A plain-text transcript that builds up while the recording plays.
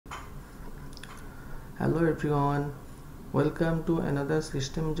Hello everyone, welcome to another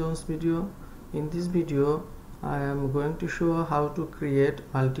System Jones video. In this video I am going to show how to create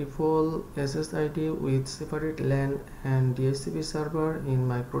multiple SSID with separate LAN and DHCP server in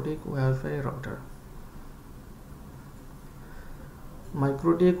Mikrotik Wi-Fi router.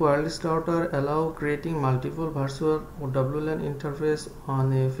 Mikrotik wireless router allow creating multiple virtual WLAN interface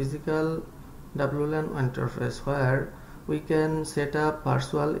on a physical WLAN interface where we can set up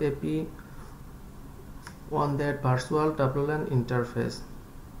virtual AP on that virtual WLAN interface.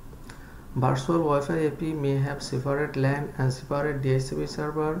 Virtual Wi-Fi AP may have separate LAN and separate DHCP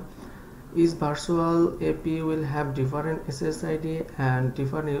server. Each virtual AP will have different SSID and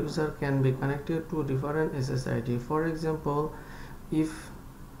different user can be connected to different SSID. For example, if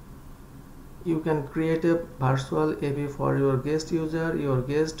you can create a virtual AP for your guest user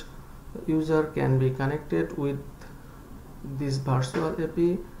can be connected with this virtual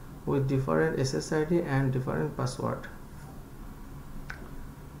AP with different SSID and different password.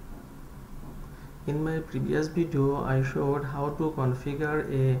 In my previous video I showed how to configure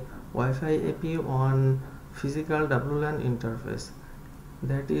a Wi-Fi AP on physical WLAN interface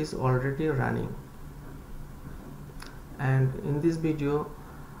that is already running, and in this video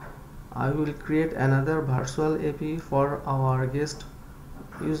I will create another virtual AP for our guest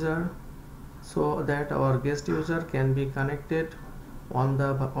user so that our guest user can be connected on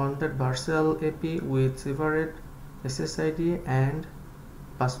that virtual AP with separate SSID and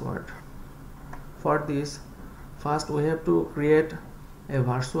password. For this, first we have to create a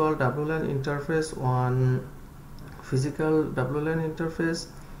virtual WLAN interface on physical WLAN interface,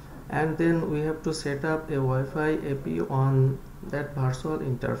 and then we have to set up a Wi-Fi AP on that virtual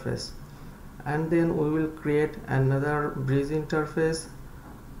interface, and then we will create another bridge interface,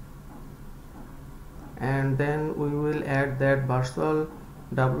 and then we will add that virtual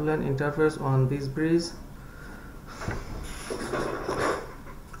WLAN interface on this bridge,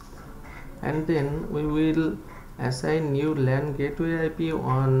 and then we will assign new LAN gateway IP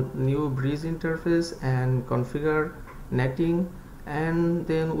on new bridge interface and configure netting, and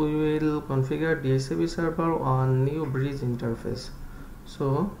then we will configure DHCP server on new bridge interface.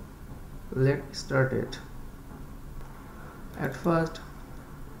 So let's start it. At first,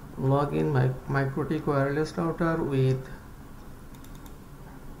 log in my Mikrotik wireless router with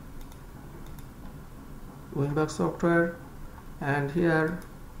Winbox software, and here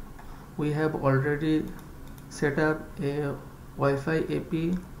we have already set up a Wi-Fi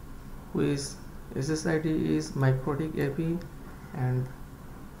AP with SSID is Mikrotik AP, and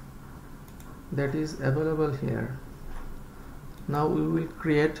that is available here. Now we will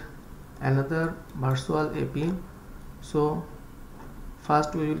create another virtual AP. So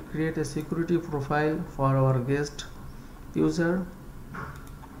first we will create a security profile for our guest user.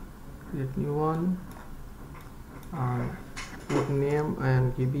 Create new one, put name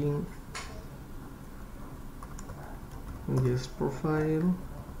and giving guest profile.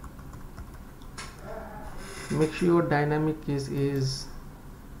 Make sure dynamic keys is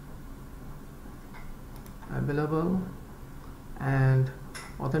available, and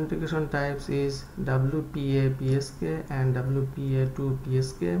authentication types is WPA PSK and WPA to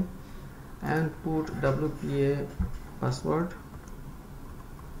PSK, and put WPA password.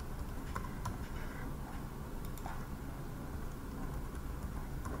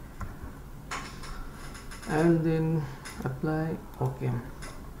 And then apply OK.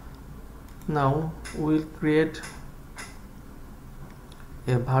 Now we will create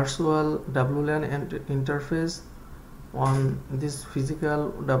a virtual WLAN interface on this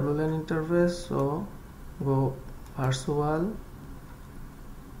physical WLAN interface. So go virtual,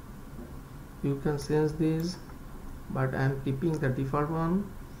 you can change this, but I am keeping the default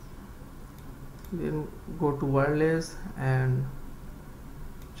one. Then go to wireless and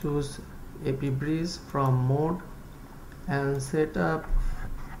choose AP bridge from mode and set up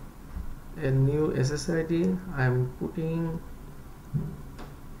a new SSID. I am putting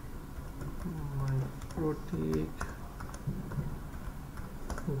Mikrotik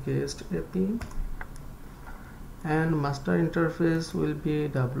guest AP, and master interface will be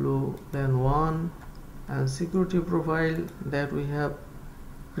WLAN1, and security profile that we have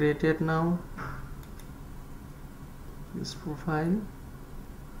created now, this profile,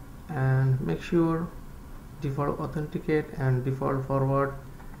 and make sure default authenticate and default forward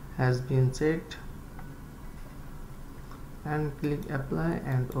has been checked, and click apply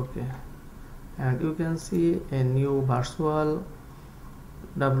and OK, and you can see a new virtual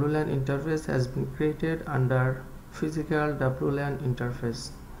WLAN interface has been created under physical WLAN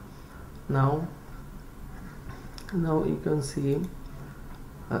interface. Now you can see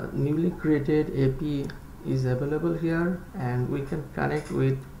newly created AP is available here, and we can connect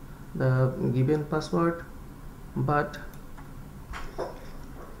with the given password. But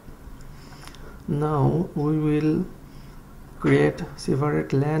now we will create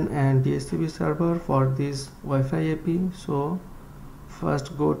separate LAN and DHCP server for this Wi-Fi AP. So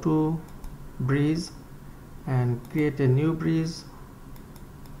first go to bridge and create a new bridge.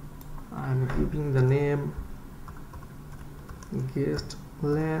 I'm giving the name guest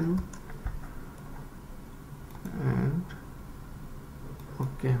LAN and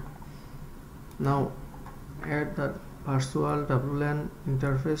okay. Now add the virtual WLAN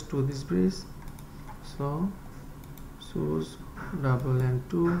interface to this bridge. So choose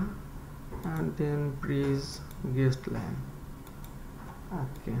WLAN2 and then bridge guest LAN.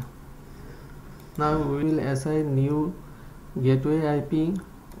 Okay. Now we will assign new gateway IP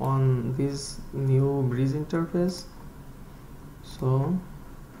on this new bridge interface. So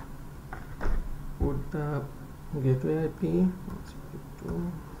put the gateway IP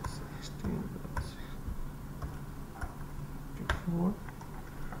 162.16.64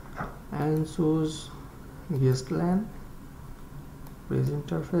 and choose guest LAN bridge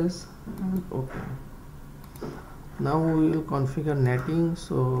interface and OK. Now we will configure netting.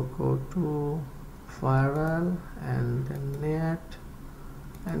 So go to firewall and then net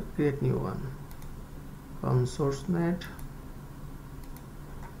and create new one from source net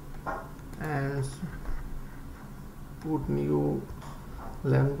and put new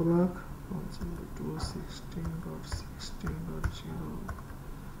LAN block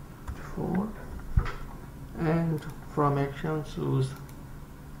 172.16.16.04 and from action choose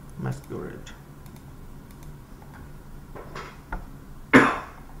masquerade.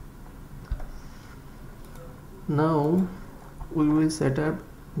 Now we will set up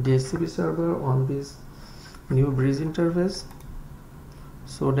DHCP server on this new bridge interface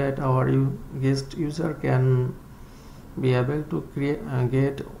so that our guest user can be able to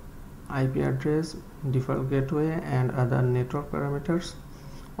get IP address, default gateway and other network parameters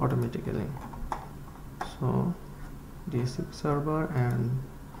automatically. So DHCP server and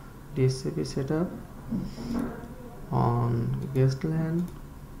DHCP setup on guest LAN,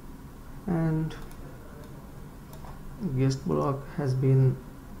 and guest block has been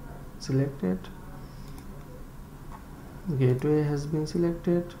selected, gateway has been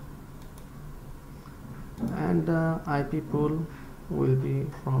selected, and the IP pool will be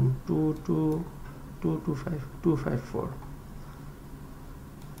from 252.254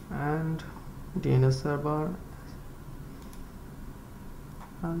 and DNS server,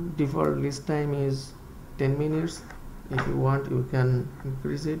 and default list time is 10 minutes. If you want you can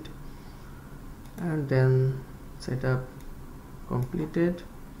increase it, and then setup completed.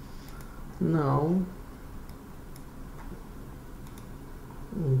 Now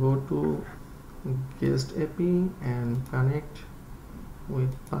go to guest AP and connect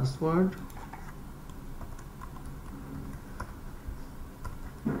with password.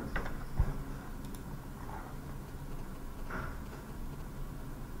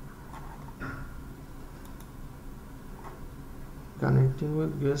 Connecting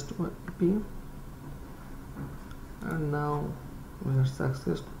with guest AP, and now we are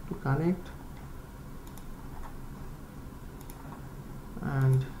successful to connect,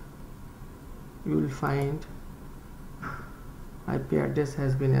 and you will find IP address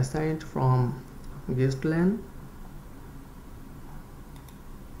has been assigned from guest LAN,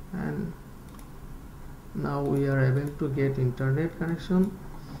 and now we are able to get internet connection,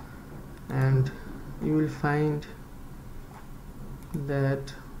 and you will find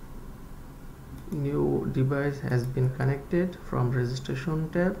that new device has been connected from registration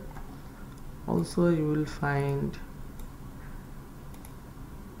tab. Also you will find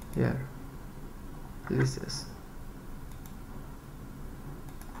here leases,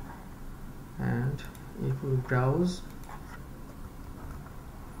 and if we browse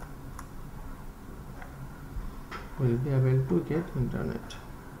we'll be able to get internet.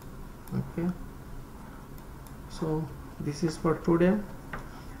 Okay, so this is for today.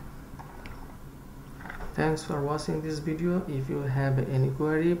 Thanks for watching this video. If you have any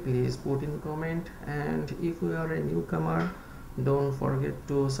query, please put in comment, and if you are a newcomer, don't forget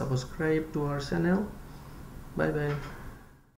to subscribe to our channel. Bye bye.